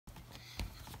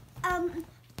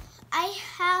I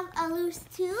have a loose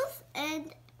tooth,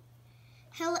 and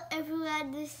hello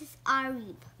everyone, this is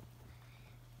Arib.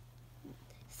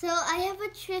 So I have a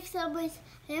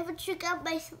trick up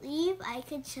my sleeve. I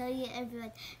can show you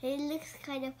everyone. It looks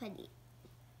kind of funny.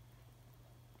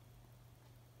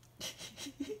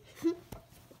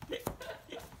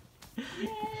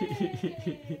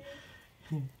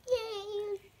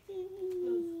 Yay!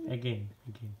 Again.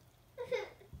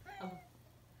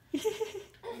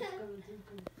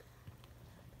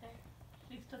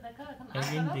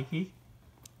 Again, Dicky.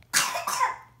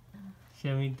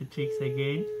 Show me the tricks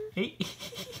again. Hey.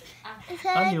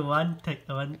 Only one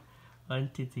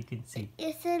tooth you can see.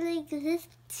 It's like this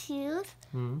tooth.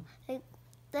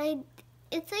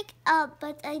 It's like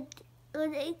but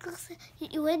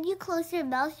when you close your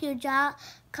mouth, your jaw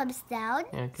comes down,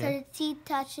 Okay. so the teeth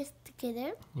touches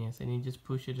together. Yes, and you just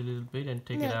push it a little bit and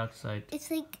take it outside.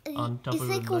 It's like on top it's of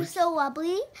like the lips. so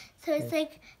wobbly, so it's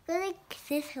like go like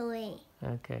this way.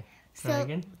 Okay. Try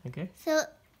again. Okay. So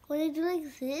when I do like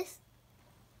this,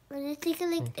 when I take it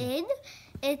like in,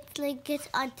 it like gets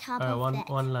on top of that.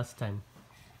 One last time.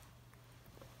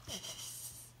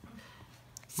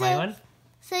 So, My one?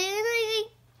 So you're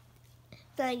like,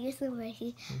 sorry, you're so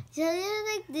rushy. So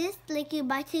you're like this, like you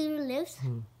bite your lips.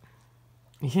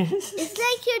 Yes. It's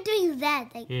like you're doing that.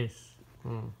 Like, yes.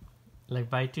 Like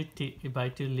bite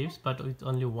your lips, but with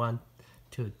only one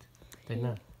tooth.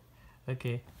 Then,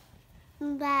 okay.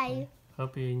 Bye.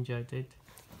 Hope you enjoyed it.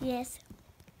 Yes.